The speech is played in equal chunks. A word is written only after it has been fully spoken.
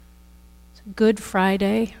Good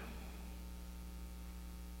Friday,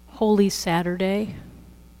 Holy Saturday.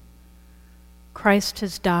 Christ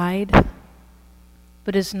has died,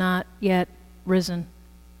 but is not yet risen.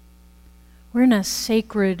 We're in a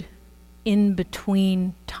sacred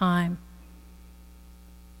in-between time.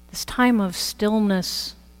 This time of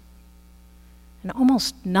stillness and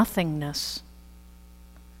almost nothingness.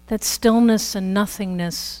 That stillness and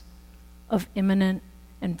nothingness of imminent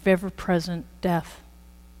and ever-present death.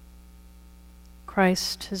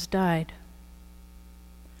 Christ has died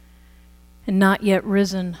and not yet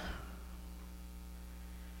risen.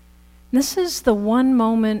 This is the one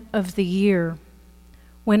moment of the year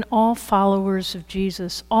when all followers of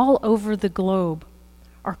Jesus all over the globe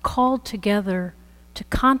are called together to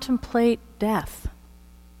contemplate death,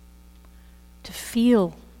 to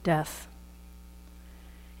feel death,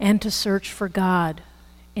 and to search for God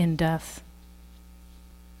in death.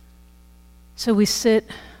 So we sit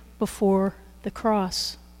before the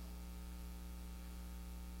cross.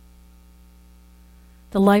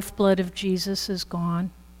 The lifeblood of Jesus is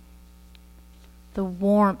gone. The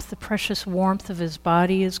warmth, the precious warmth of his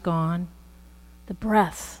body is gone. The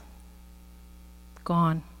breath,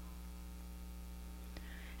 gone.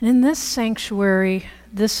 And in this sanctuary,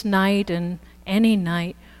 this night and any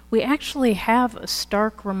night, we actually have a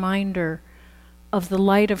stark reminder of the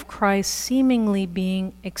light of Christ seemingly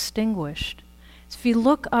being extinguished. So if you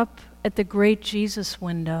look up at the great Jesus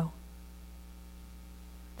window,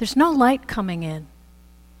 there's no light coming in.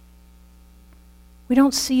 We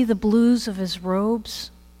don't see the blues of his robes,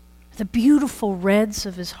 the beautiful reds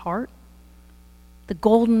of his heart, the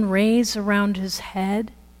golden rays around his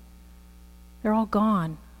head. They're all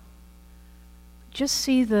gone. Just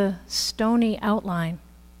see the stony outline.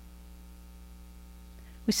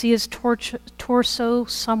 We see his torso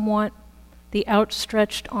somewhat, the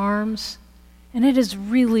outstretched arms, and it is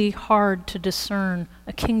really hard to discern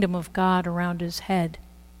a kingdom of God around his head.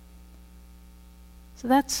 So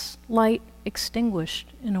that's light extinguished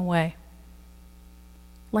in a way.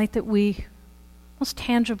 Light that we most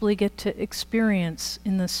tangibly get to experience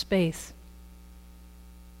in this space.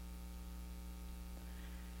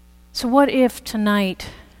 So what if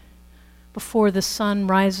tonight, before the sun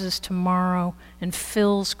rises tomorrow and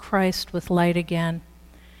fills Christ with light again,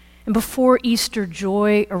 and before Easter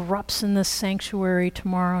joy erupts in this sanctuary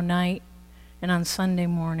tomorrow night and on Sunday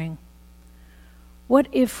morning, what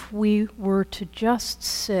if we were to just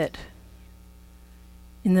sit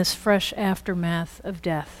in this fresh aftermath of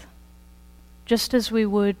death, just as we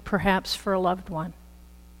would perhaps for a loved one?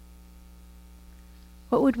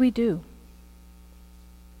 What would we do?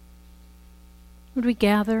 Would we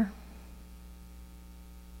gather?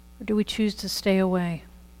 Or do we choose to stay away?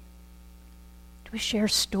 Do we share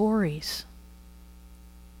stories?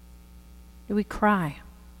 Do we cry?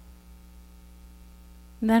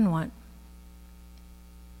 And then what?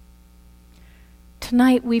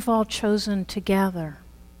 Tonight we've all chosen to gather.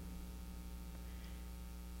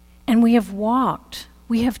 And we have walked,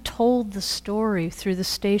 we have told the story through the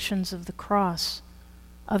stations of the cross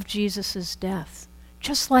of Jesus' death.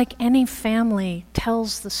 Just like any family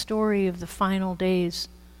tells the story of the final days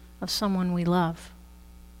of someone we love.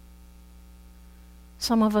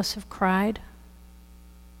 Some of us have cried.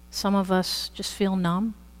 Some of us just feel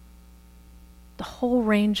numb. The whole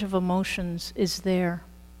range of emotions is there.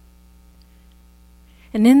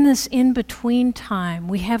 And in this in-between time,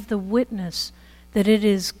 we have the witness that it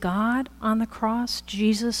is God on the cross,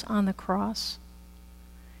 Jesus on the cross,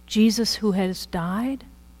 Jesus who has died,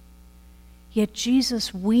 yet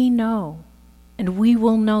Jesus we know, and we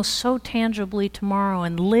will know so tangibly tomorrow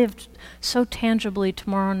and lived so tangibly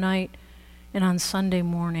tomorrow night and on Sunday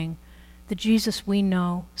morning, the Jesus we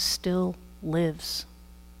know still lives.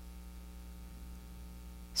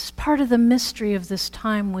 This is part of the mystery of this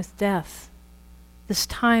time with death, this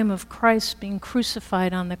time of Christ being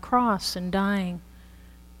crucified on the cross and dying.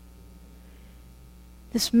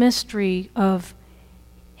 This mystery of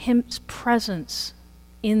his presence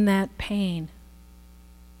in that pain,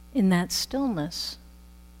 in that stillness,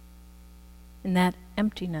 in that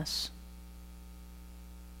emptiness.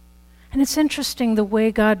 And it's interesting the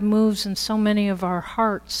way God moves in so many of our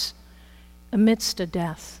hearts amidst a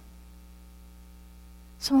death.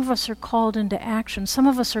 Some of us are called into action. Some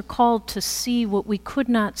of us are called to see what we could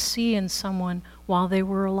not see in someone while they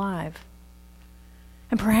were alive.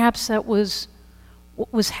 And perhaps that was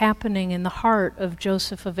what was happening in the heart of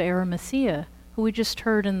Joseph of Arimathea, who we just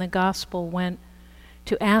heard in the gospel went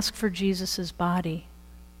to ask for Jesus' body.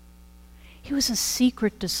 He was a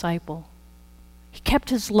secret disciple. He kept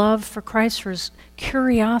his love for Christ, for his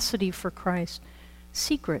curiosity for Christ,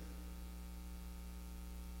 secret.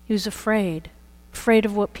 He He was afraid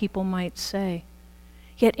of what people might say.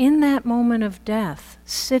 Yet in that moment of death,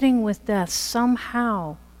 sitting with death,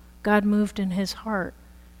 somehow God moved in his heart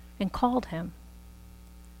and called him.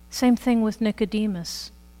 Same thing with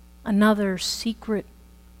Nicodemus, another secret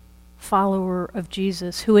follower of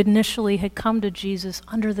Jesus who initially had come to Jesus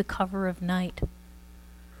under the cover of night.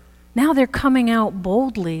 Now they're coming out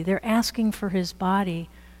boldly. They're asking for his body.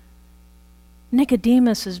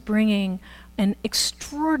 Nicodemus is bringing an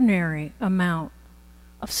extraordinary amount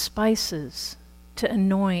of spices to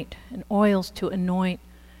anoint and oils to anoint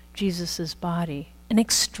Jesus' body. An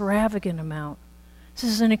extravagant amount. This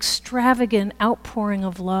is an extravagant outpouring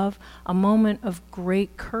of love, a moment of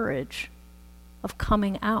great courage, of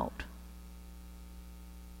coming out.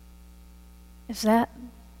 Is that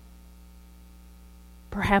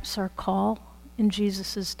perhaps our call in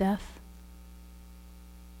Jesus' death?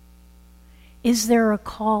 Is there a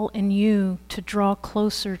call in you to draw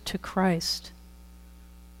closer to Christ?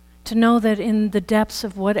 To know that in the depths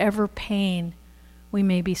of whatever pain we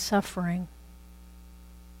may be suffering,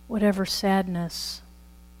 whatever sadness,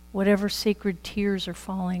 whatever sacred tears are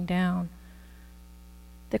falling down,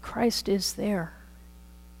 that Christ is there.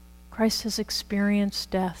 Christ has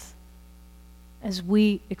experienced death as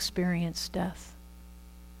we experience death.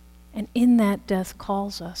 And in that death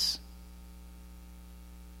calls us.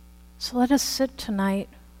 So let us sit tonight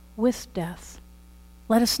with death.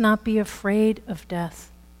 Let us not be afraid of death,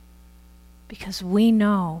 because we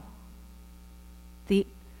know the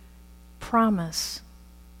promise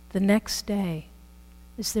the next day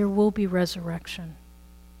is there will be resurrection,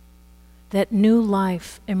 that new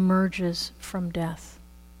life emerges from death.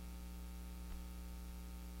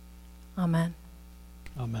 Amen.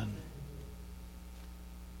 Amen.